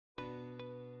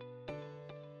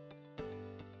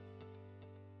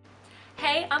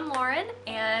Hey, I'm Lauren,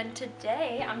 and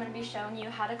today I'm going to be showing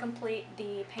you how to complete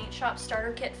the Paint-Shoppe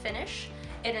Starter Kit finish.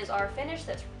 It is our finish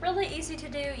that's really easy to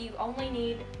do. You only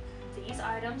need these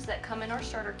items that come in our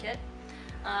starter kit.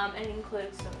 It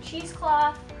includes some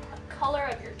cheesecloth, a color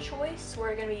of your choice.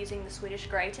 We're going to be using the Swedish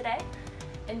gray today.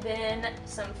 And then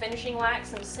some finishing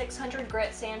wax and 600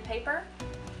 grit sandpaper,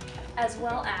 as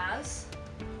well as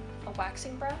a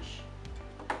waxing brush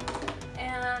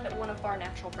and one of our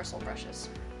natural bristle brushes.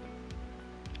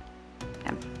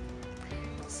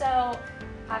 So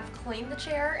I've cleaned the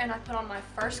chair and I put on my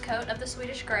first coat of the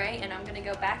Swedish gray, and I'm going to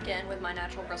go back in with my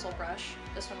natural bristle brush,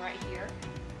 this one right here,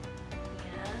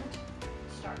 and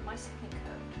start my second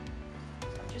coat. So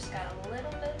I've just got a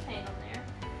little bit of paint on there,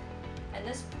 and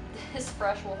this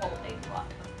brush will hold a lot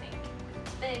of paint.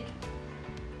 It's big.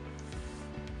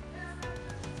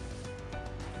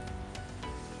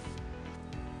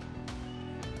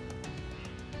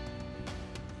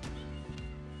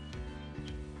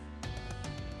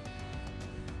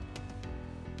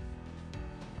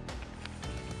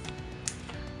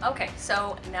 Okay,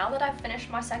 so now that I've finished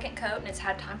my second coat and it's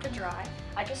had time to dry,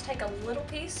 I just take a little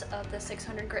piece of the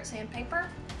 600 grit sandpaper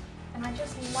and I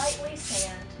just lightly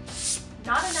sand.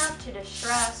 Not enough to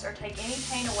distress or take any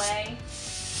paint away.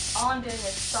 All I'm doing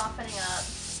is softening up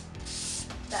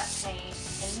that paint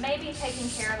and maybe taking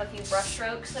care of a few brush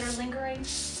strokes that are lingering.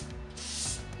 It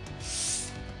makes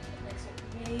it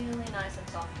really nice and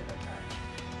soft to the touch.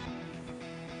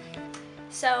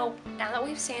 So now that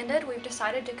we've sanded, we've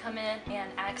decided to come in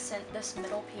and accent this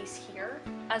middle piece here,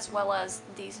 as well as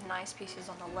these nice pieces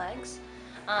on the legs.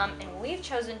 And we've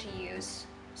chosen to use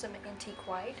some antique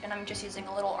white, and I'm just using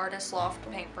a little Artist Loft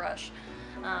paintbrush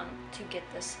to get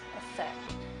this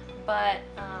effect. But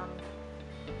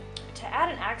to add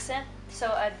an accent,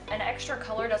 so an extra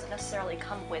color doesn't necessarily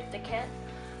come with the kit,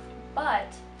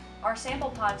 but our sample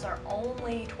pots are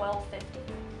only $12.50,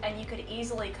 and you could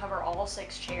easily cover all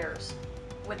 6 chairs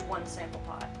with one sample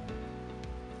pot.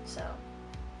 So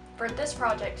for this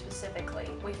project specifically,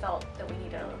 we felt that we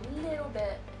needed a little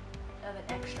bit of an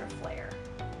extra flair.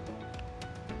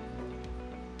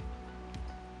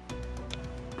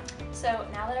 So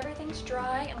now that everything's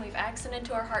dry and we've accented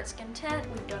to our heart's content,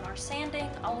 we've done our sanding,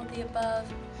 all of the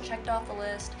above, checked off the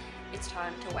list, it's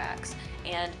time to wax.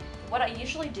 And what I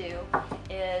usually do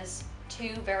is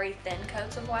 2 very thin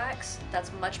coats of wax.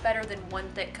 That's much better than 1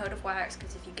 thick coat of wax,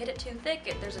 because if you get it too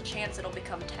thick, there's a chance it'll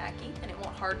become tacky and it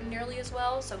won't harden nearly as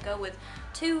well. So go with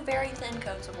 2 very thin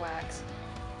coats of wax.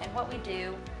 And what we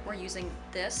do, we're using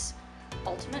this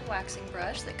ultimate waxing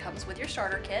brush that comes with your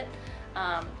starter kit.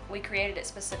 We created it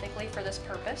specifically for this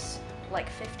purpose like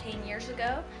 15 years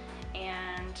ago,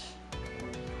 and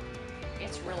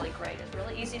it's really great. It's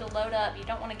really easy to load up. You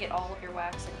don't want to get all of your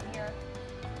wax in here.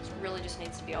 It really just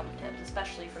needs to be on the tips,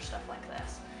 especially for stuff like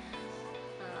this.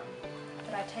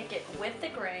 But I take it with the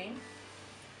grain,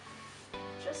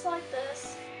 just like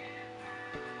this.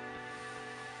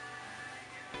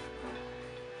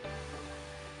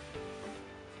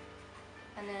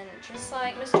 And then just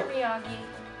like Mr. Miyagi,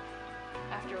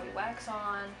 after we wax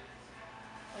on,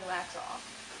 we wax off,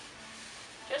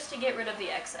 just to get rid of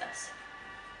the excess.